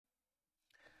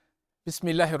بسم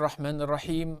الله الرحمن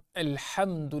الرحيم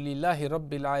الحمد لله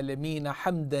رب العالمين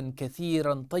حمدا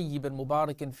كثيرا طيبا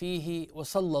مباركا فيه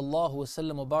وصلى الله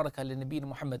وسلم وبارك على نبينا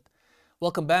Muhammad.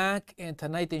 Welcome back, and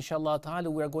tonight inshallah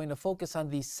ta'ala we are going to focus on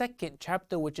the second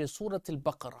chapter, which is Surah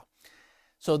Al-Baqarah.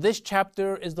 So this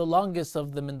chapter is the longest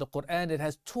of them in the Qur'an. It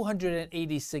has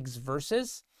 286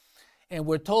 verses, and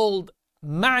we're told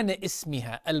معنى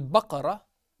اسمها Al-Baqarah,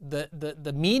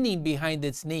 the meaning behind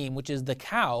its name, which is the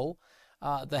cow,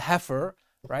 the heifer,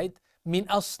 right? Min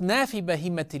asnafi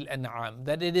bahimatil an'am,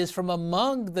 that it is from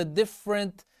among the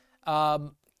different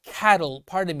cattle,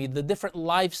 the different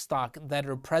livestock that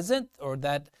are present or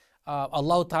that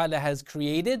Allah Ta'ala has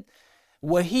created.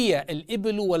 وَهِيَ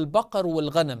الْإِبْلُ وَالْبَقَرُ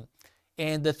وَالْغَنَمُ.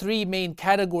 And the three main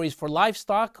categories for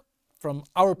livestock, from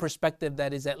our perspective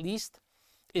that is at least,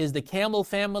 is the camel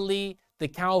family, the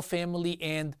cow family,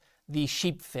 and the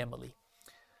sheep family.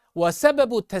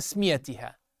 وَسَبَبُ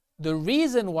تَسْمِيَتِهَا. The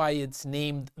reason why it's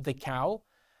named the cow,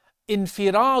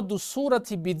 انفراد السورة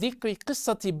بذكر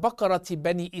قصة بقرة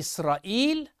بني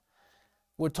إسرائيل.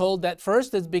 We're told that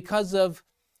first is because of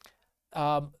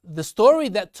the story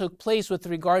that took place with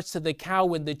regards to the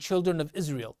cow and the children of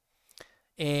Israel.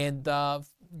 And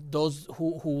those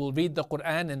who will read the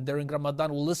Qur'an and during Ramadan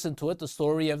will listen to it, the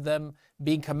story of them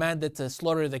being commanded to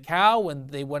slaughter the cow, and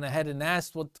they went ahead and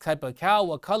asked what type of cow,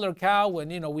 what color cow,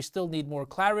 and we still need more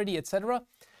clarity, etc.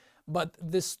 But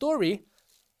this story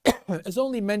is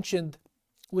only mentioned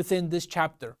within this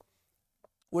chapter.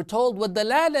 We're told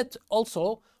وَالدَّلَالَةُ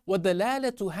also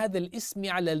وَالدَّلَالَةُ هَذَا الْإِسْمِ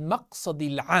عَلَى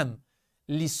الْمَقْصَدِ الْعَامِ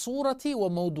لِلسُّورَةِ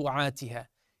وَمَوْضُعَاتِهَا.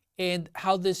 And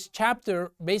how this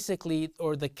chapter basically,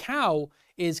 or the cow,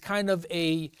 is kind of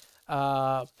a,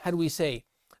 how do we say?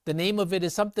 The name of it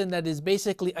is something that is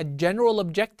basically a general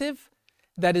objective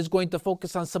that is going to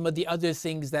focus on some of the other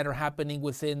things that are happening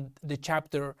within the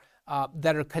chapter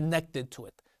that are connected to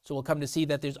it. So we'll come to see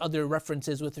that there's other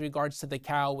references with regards to the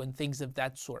cow and things of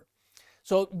that sort.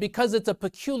 So because it's a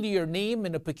peculiar name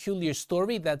and a peculiar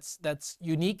story that's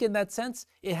unique in that sense,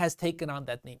 it has taken on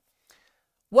that name.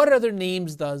 What other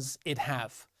names does it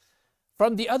have?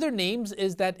 From the other names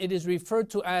is that it is referred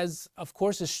to as, of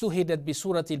course, اشتهدت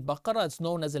بسورة البقرة, it's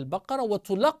known as Al-Baqarah,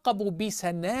 وتلقب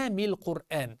بسنام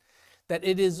القرآن, that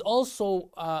it is also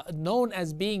known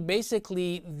as being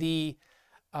basically the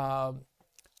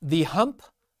hump,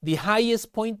 the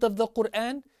highest point of the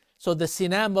Qur'an. So the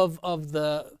sinam of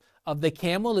the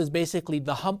camel is basically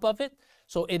the hump of it.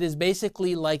 So it is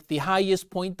basically like the highest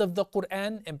point of the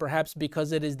Qur'an, and perhaps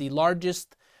because it is the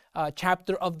largest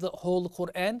chapter of the whole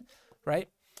Qur'an, right?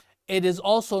 It is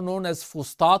also known as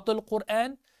Fustat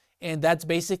al-Qur'an, and that's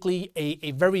basically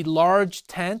a very large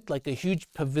tent, like a huge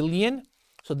pavilion.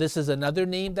 So this is another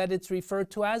name that it's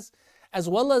referred to as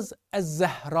well as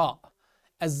Az-Zahra.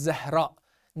 Az-Zahra.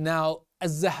 Now,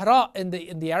 Az-Zahra in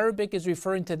the Arabic is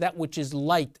referring to that which is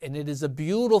light, and it is a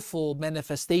beautiful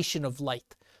manifestation of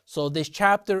light. So this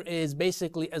chapter is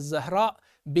basically Az-Zahra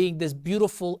being this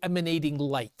beautiful emanating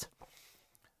light.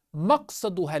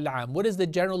 مقصدها العام. What is the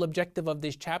general objective of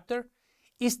this chapter?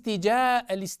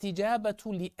 الاستجابة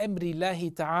لأمر الله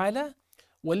تعالى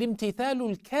والامتثال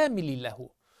الكامل له.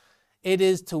 It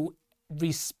is to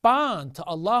respond to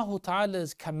Allah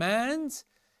Ta'ala's commands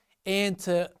and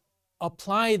to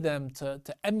apply them, to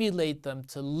emulate them,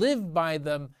 to live by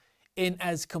them in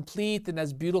as complete and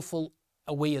as beautiful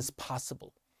a way as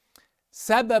possible.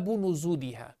 سبب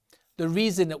نزولها, the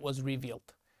reason it was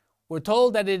revealed. We're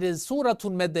told that it is Surah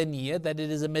Madaniyah, that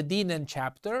it is a Medinan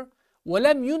chapter.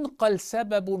 ولم ينقل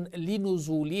سبب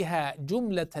لنزولها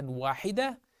جملة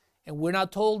واحدة. And we're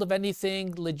not told of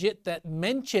anything legit that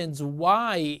mentions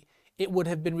why it would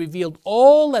have been revealed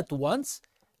all at once.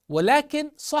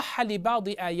 ولكن صح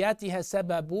لبعض آياتها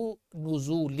سبب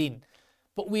نزول.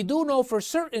 But we do know for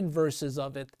certain verses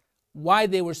of it why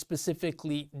they were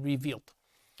specifically revealed.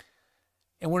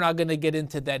 And we're not going to get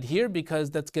into that here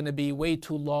because that's going to be way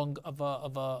too long of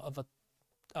a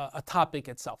topic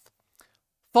itself.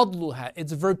 فضلها,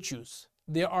 its virtues.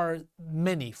 There are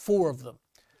many, 4 of them.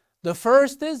 The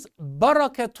first is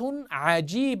بركة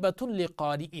عجيبة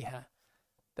لقارئها.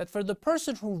 That for the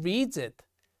person who reads it,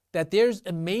 that there's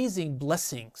amazing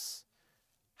blessings.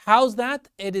 How's that?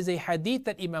 It is a hadith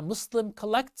that Imam Muslim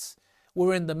collects,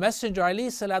 wherein the Messenger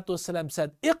ﷺ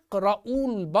said,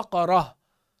 اقرأوا البقرة.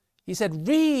 He said,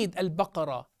 read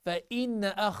Al-Baqarah.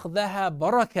 فَإِنَّ أَخْذَهَا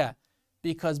بَرَكَةً.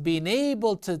 Because being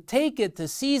able to take it, to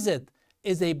seize it,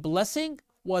 is a blessing.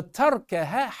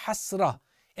 وَتَرْكَهَا حَسْرَةً.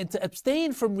 And to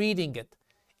abstain from reading it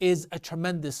is a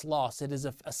tremendous loss. It is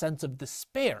a sense of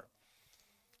despair.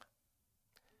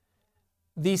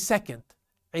 The second,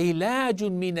 علاج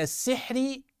من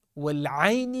السحر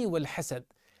والعين والحسد.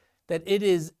 that it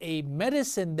is a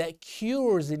medicine that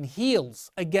cures and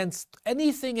heals against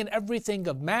anything and everything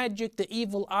of magic, the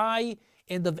evil eye,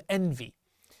 and of envy.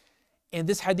 And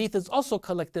this hadith is also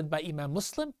collected by Imam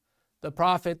Muslim. The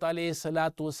Prophet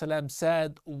ﷺ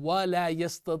said, وَلَا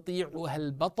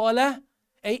يَسْتَطِيعُهَا الْبَطَلَةِ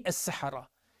أي السحرة.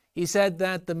 He said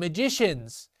that the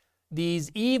magicians, these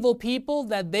evil people,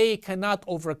 that they cannot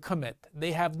overcome it.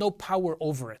 They have no power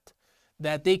over it.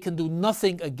 That they can do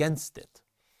nothing against it.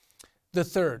 The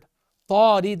third,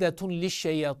 طَارِدَةٌ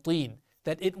لِلشَّيَاطِينَ,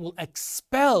 that it will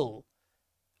expel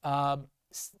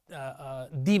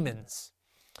demons.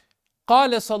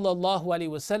 قال صلى الله عليه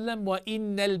وسلم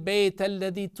وإن البيت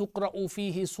الذي تقرأ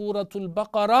فيه سورة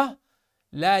البقرة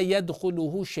لا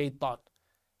يدخله شيطان.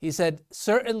 He said,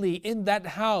 certainly in that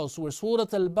house where Surah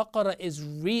Al-Baqarah is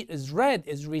read,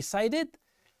 is recited,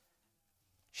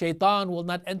 shaitan will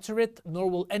not enter it, nor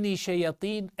will any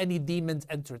shayateen, any demons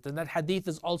enter it. And that hadith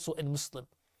is also in Muslim.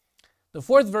 The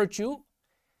fourth virtue,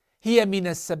 هي من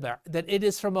السبع, that it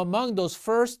is from among those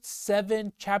first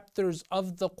 7 chapters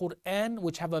of the Qur'an,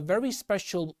 which have a very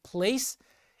special place.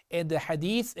 And the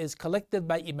hadith is collected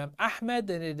by Imam Ahmad,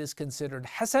 and it is considered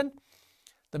Hasan.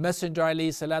 The Messenger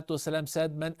ﷺ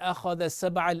said, من أخذ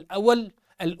السبع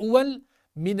الأول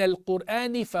من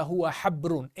القرآن فهو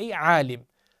حبر, أي عالم.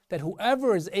 That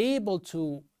whoever is able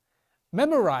to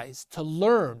memorize, to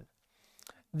learn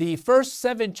the first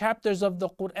 7 chapters of the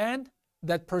Qur'an,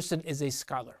 that person is a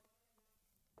scholar.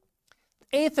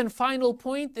 Eighth and final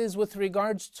point is with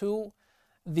regards to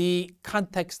the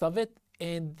context of it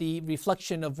and the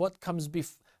reflection of what comes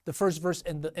before the first verse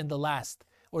and the last,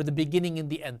 or the beginning and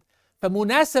the end.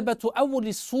 فَمُنَاسَبَةُ أَوْلِ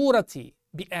السُّورَةِ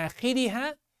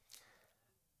بِآخِرِهَا,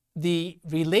 the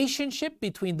relationship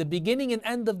between the beginning and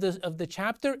end of the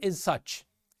chapter is such.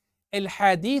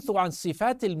 الْحَدِيثُ عَنْ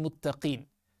صِفَاتِ الْمُتَّقِينَ,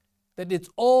 that it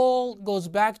all goes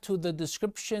back to the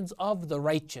descriptions of the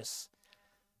righteous.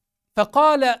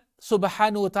 فقال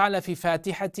سبحانه وتعالى في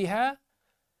فاتحتها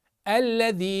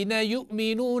الذين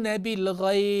يؤمنون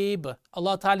بالغيب.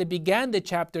 Allah Ta'ala began the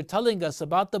chapter telling us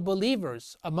about the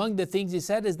believers. Among the things He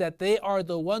said is that they are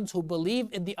the ones who believe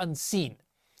in the unseen.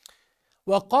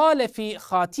 وقال في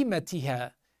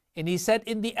خاتمتها, and He said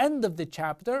in the end of the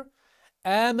chapter,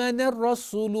 آمن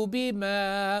الرسول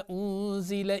بما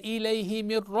أنزل إليه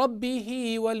من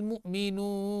ربه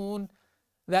والمؤمنون,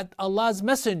 that Allah's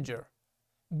messenger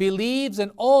believes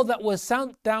in all that was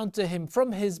sent down to him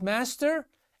from his master,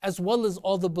 as well as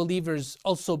all the believers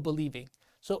also believing.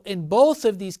 So in both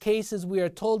of these cases, we are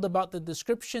told about the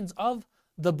descriptions of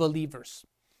the believers.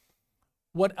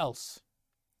 What else?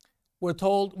 We're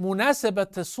told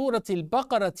مناسبة سورة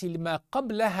البقرة لما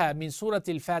قبلها من سورة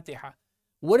الفاتحة.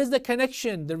 What is the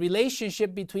connection, the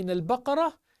relationship between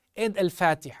Al-Baqarah and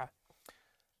Al-Fatiha?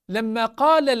 لما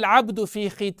قال العبد في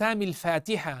ختام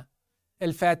الفاتحة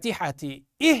الفاتحة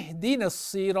اهدنا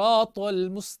الصراط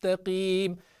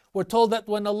المستقيم. We're told that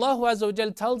when Allah Azza wa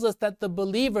Jal tells us that the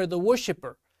believer, the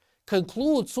worshipper,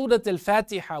 concludes Surah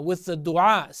Al-Fatiha with the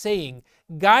dua saying,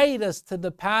 guide us to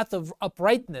the path of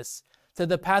uprightness, to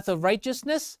the path of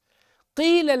righteousness,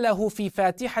 قِيلَ لَهُ فِي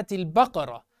فَاتِحَةِ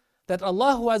الْبَقَرَةِ, that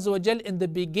Allah Azza wa Jal in the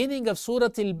beginning of Surah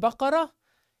Al-Baqarah,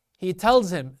 He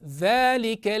tells him,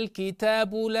 ذَلِكَ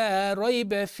الْكِتَابُ لَا رَيْبَ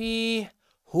فِيهِ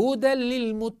هُدًى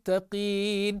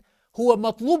لِلْمُتَّقِينَ هُوَ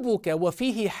مَطْلُبُكَ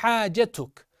وَفِيهِ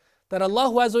حَاجَتُكَ. That Allah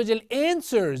Azza wa Jal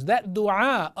answers that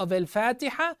dua of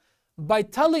Al-Fatiha by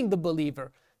telling the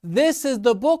believer, this is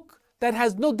the book that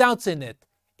has no doubts in it.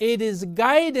 It is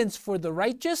guidance for the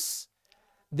righteous.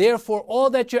 Therefore, all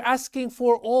that you're asking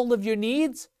for, all of your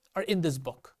needs are in this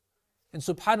book. And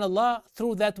subhanAllah,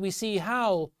 through that we see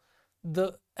how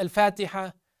the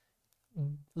Al-Fatiha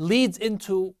leads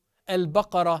into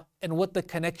Al-Baqarah and what the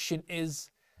connection is.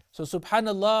 So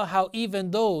subhanAllah, how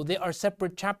even though they are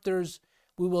separate chapters,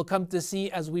 we will come to see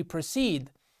as we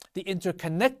proceed the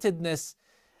interconnectedness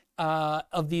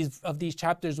of these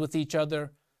chapters with each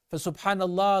other. For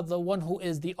subhanAllah, the one who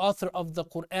is the author of the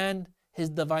Qur'an, His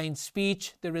divine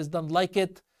speech, there is none like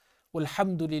it.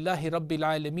 Walhamdulillahi Rabbil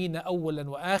Alameen awwalan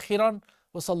wa akhiran.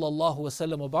 Wa sallallahu wa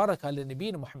sallam wa baraka ala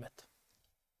nabiyyina Muhammad.